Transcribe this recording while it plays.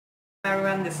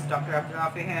everyone, this is Dr.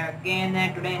 Abdullah here again.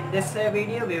 Today in this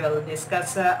video we will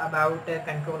discuss about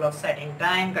control of setting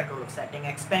time, control of setting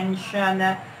expansion,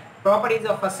 properties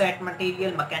of a set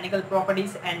material, mechanical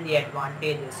properties and the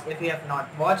advantages. If you have not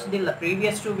watched the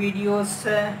previous two videos,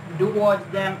 do watch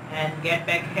them and get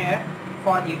back here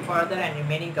for the further and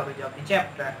remaining coverage of the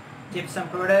chapter. Gypsum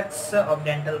products of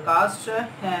dental cast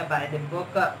by the book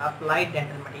Applied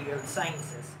Dental Material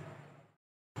Sciences.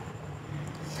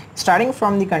 Starting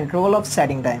from the control of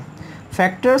setting time.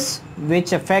 Factors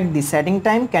which affect the setting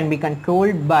time can be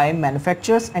controlled by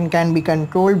manufacturers and can be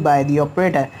controlled by the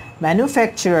operator.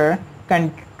 Manufacturer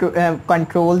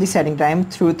control the setting time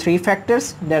through three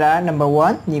factors. There are number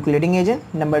 1 nucleating agent,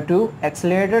 number 2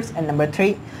 accelerators and number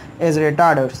 3 is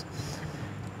retarders.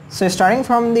 So starting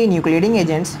from the nucleating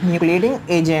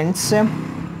agents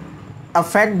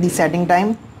affect the setting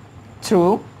time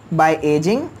through by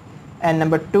aging, and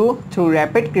number 2 through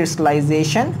rapid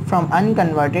crystallization from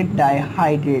unconverted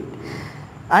dihydrate.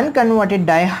 Unconverted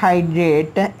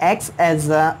dihydrate acts as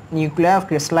a nuclei of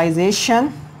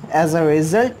crystallization. As a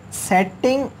result,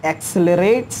 setting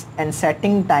accelerates and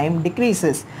setting time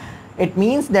decreases. It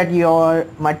means that your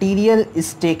material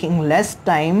is taking less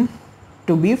time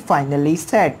to be finally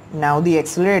set. Now the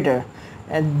accelerator.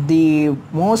 The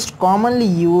most commonly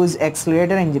used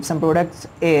accelerator in gypsum products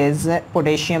is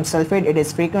potassium sulfate. It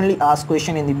is frequently asked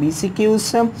question in the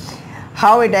BCQs.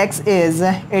 How it acts is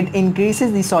it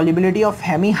increases the solubility of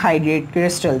hemihydrate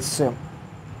crystals.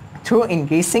 Through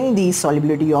increasing the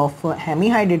solubility of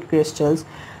hemihydrate crystals,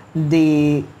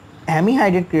 the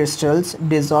hemihydrate crystals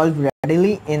dissolve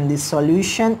readily in the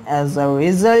solution. As a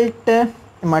result,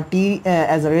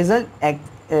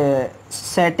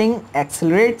 setting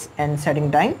accelerates and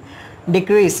setting time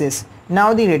decreases.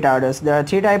 Now the retarders. There are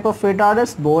three types of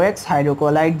retarders: borax,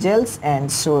 hydrocolloid gels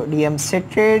and sodium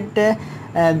citrate.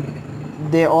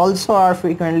 They also are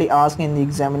frequently asked in the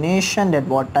examination that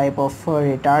what type of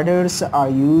retarders are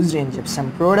used in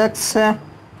gypsum products.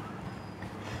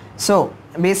 So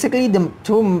basically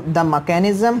through the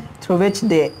mechanism through which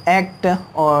they act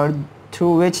or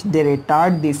through which they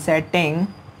retard the setting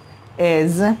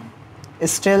is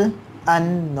still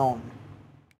unknown.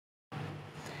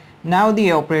 Now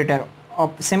the operator.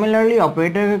 Similarly,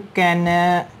 operator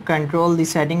can control the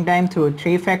setting time through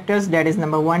three factors, that is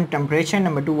number 1 temperature,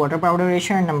 number 2 water powder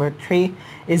ratio and number 3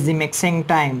 is the mixing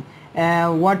time.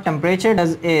 What temperature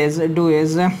does is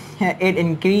it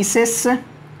increases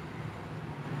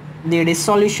the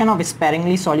dissolution of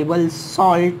sparingly soluble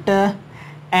salt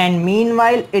and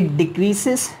meanwhile it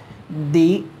decreases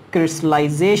the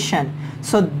crystallization.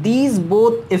 So these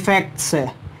both effects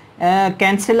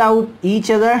cancel out each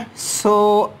other,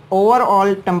 so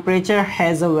overall temperature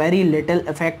has a very little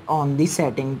effect on the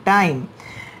setting time.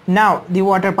 Now the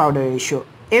water powder ratio.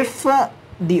 If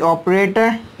the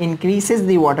operator increases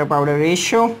the water powder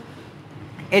ratio,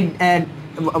 it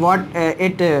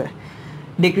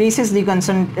decreases the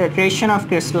concentration of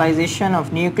crystallization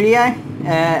of nuclei.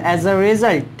 As a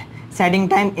result, setting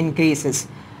time increases.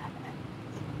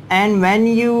 And when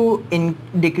you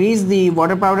decrease the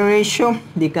water powder ratio,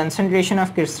 the concentration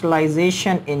of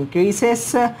crystallization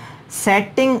increases,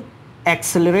 setting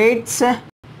accelerates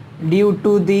due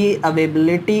to the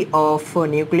availability of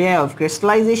nuclei of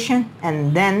crystallization,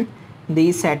 and then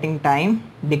the setting time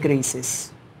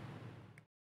decreases.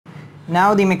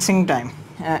 Now the mixing time.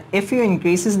 If you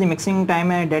increases the mixing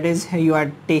time, that is you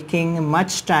are taking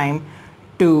much time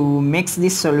to mix the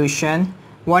solution,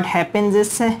 what happens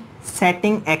is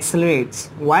setting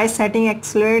accelerates. Why setting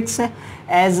accelerates?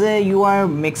 As you are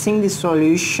mixing the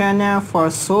solution for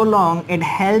so long, it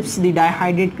helps the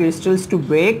dihydrate crystals to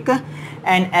break,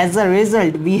 and as a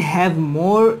result we have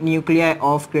more nuclei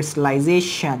of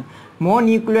crystallization. More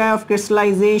nuclei of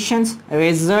crystallizations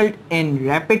result in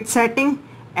rapid setting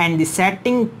and the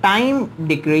setting time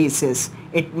decreases.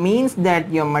 It means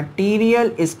that your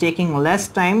material is taking less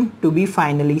time to be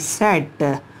finally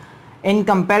set. In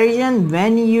comparison,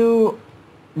 when you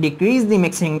decrease the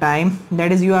mixing time,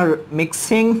 that is you are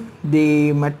mixing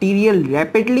the material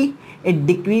rapidly, it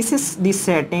decreases the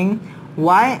setting.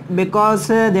 Why? Because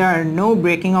there are no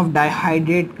breaking of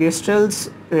dihydrate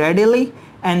crystals readily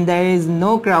and there is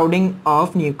no crowding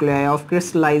of nuclei of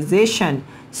crystallization.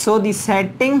 So the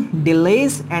setting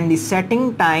delays and the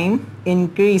setting time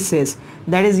increases.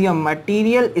 That is your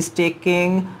material is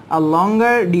taking a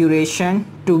longer duration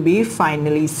to be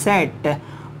finally set.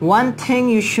 One thing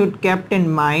you should keep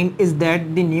in mind is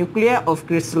that the nuclei of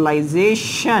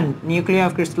crystallization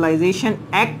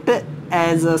act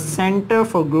as a center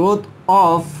for growth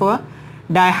of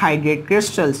dihydrate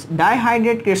crystals.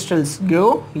 Dihydrate crystals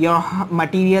grow, your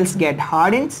materials get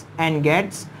hardened and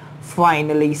gets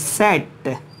finally set.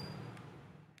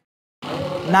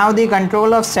 Now the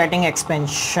control of setting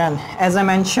expansion. As I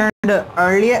mentioned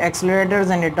earlier, accelerators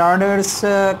and retarders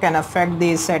can affect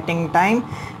the setting time,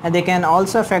 and they can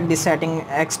also affect the setting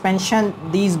expansion.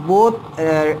 These both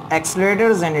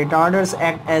accelerators and retarders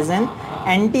act as an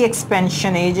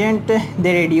anti-expansion agent.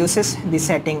 They reduces the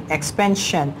setting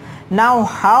expansion. Now,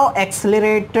 how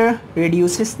accelerator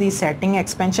reduces the setting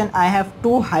expansion? I have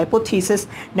two hypotheses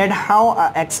that how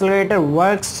accelerator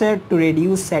works to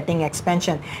reduce setting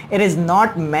expansion. It is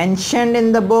not mentioned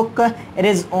in the book. It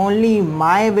is only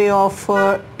my way of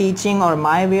teaching or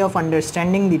my way of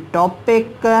understanding the topic.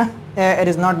 It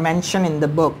is not mentioned in the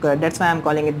book. That's why I'm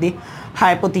calling it the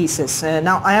hypothesis.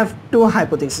 Now I have two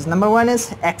hypotheses. Number one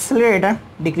is accelerator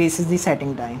decreases the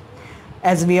setting time,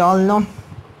 as we all know.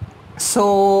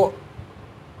 So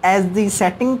as the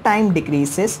setting time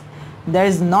decreases, there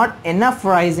is not enough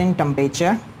rise in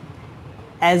temperature.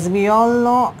 As we all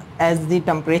know, as the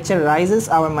temperature rises,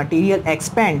 our material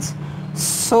expands.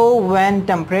 So when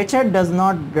temperature does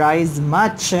not rise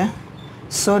much,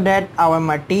 so that our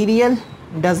material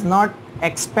does not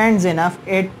expand enough,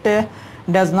 it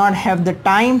does not have the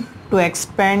time to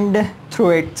expand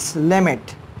through its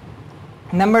limit.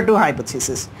 Number two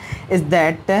hypothesis is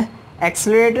that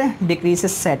accelerator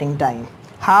decreases setting time.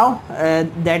 How?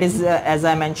 That is, as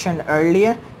I mentioned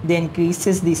earlier, they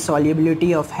increases the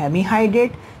solubility of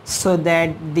hemihydrate, so that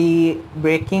the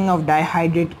breaking of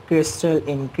dihydrate crystal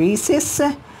increases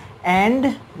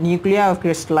and nuclei of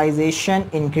crystallization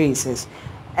increases.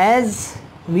 As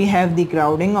we have the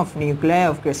crowding of nuclei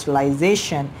of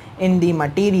crystallization in the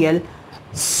material,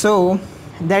 so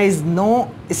there is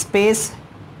no space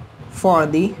for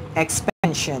the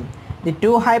expansion. The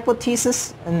two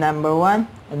hypotheses: number one,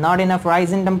 not enough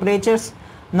rise in temperatures,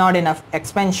 not enough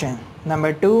expansion.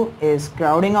 Number two is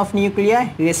crowding of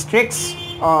nuclei restricts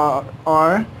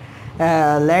or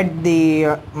let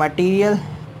the material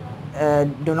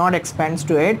do not expand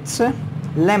to its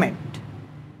limit.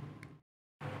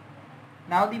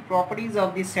 Now the properties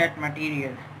of the set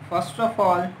material. First of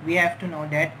all, we have to know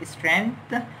that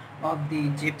strength of the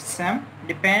gypsum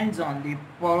depends on the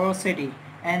porosity.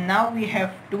 And now we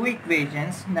have two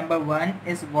equations. Number one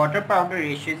is water powder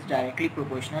ratio is directly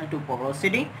proportional to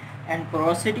porosity, and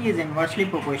porosity is inversely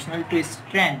proportional to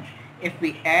strength. If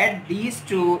we add these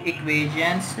two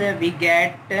equations, we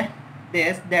get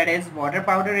this, that is water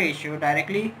powder ratio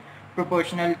directly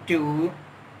proportional to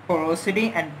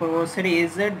porosity, and porosity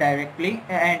is directly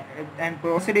and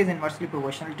porosity is inversely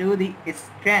proportional to the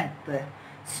strength.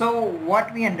 So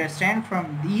what we understand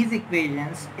from these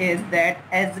equations is that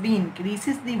as we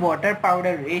increases the water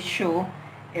powder ratio,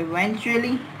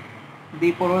 eventually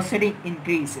the porosity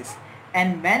increases,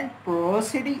 and when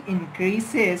porosity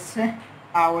increases,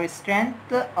 our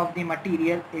strength of the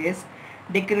material is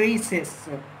decreases.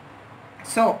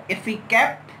 So if we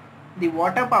kept the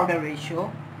water powder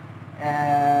ratio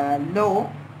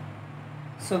low,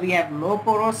 so we have low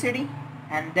porosity,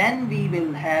 and then we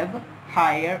will have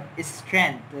higher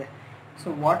strength.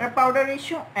 So water powder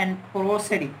ratio and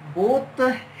porosity both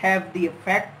have the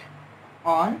effect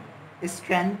on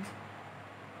strength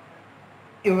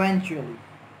eventually.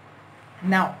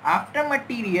 Now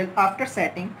after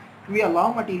setting, we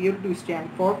allow material to stand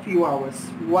for few hours.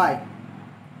 Why?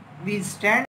 We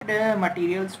stand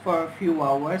materials for a few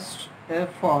hours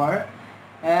for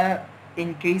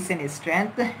increase in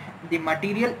strength. The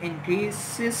material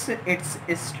increases its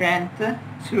strength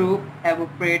through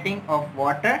evaporating of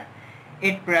water.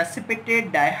 It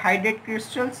precipitates dihydrate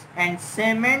crystals and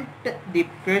cement the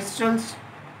crystals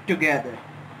together.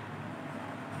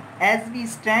 As we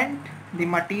stand the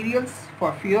materials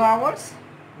for few hours,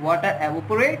 water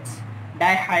evaporates,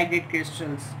 dihydrate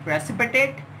crystals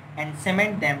precipitate and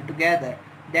cement them together.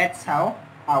 That's how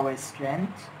our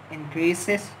strength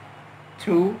increases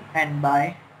through and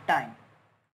by time.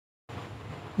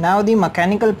 Now the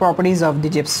mechanical properties of the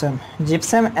gypsum.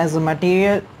 Gypsum as a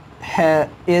material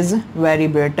is very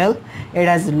brittle. It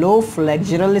has low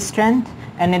flexural strength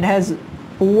and it has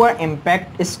poor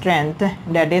impact strength,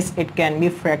 that is, it can be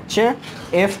fractured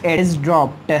if it is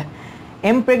dropped.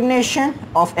 Impregnation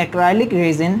of acrylic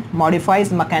resin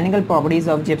modifies mechanical properties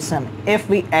of gypsum. If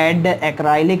we add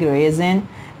acrylic resin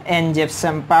in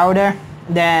gypsum powder,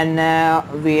 then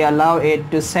we allow it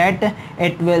to set,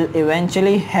 it will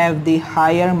eventually have the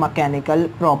higher mechanical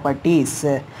properties.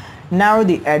 Now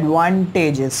the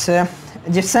advantages.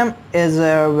 Gypsum is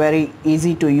very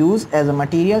easy to use as a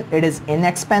material. It is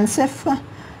inexpensive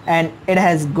and it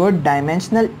has good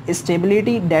dimensional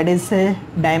stability, that is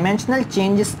dimensional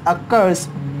changes occurs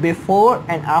before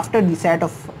and after the set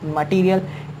of material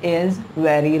is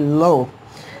very low.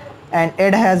 and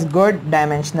it has good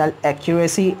dimensional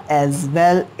accuracy as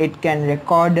well. It can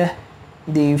record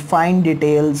the fine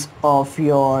details of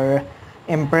your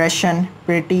impression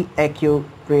pretty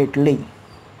accurately.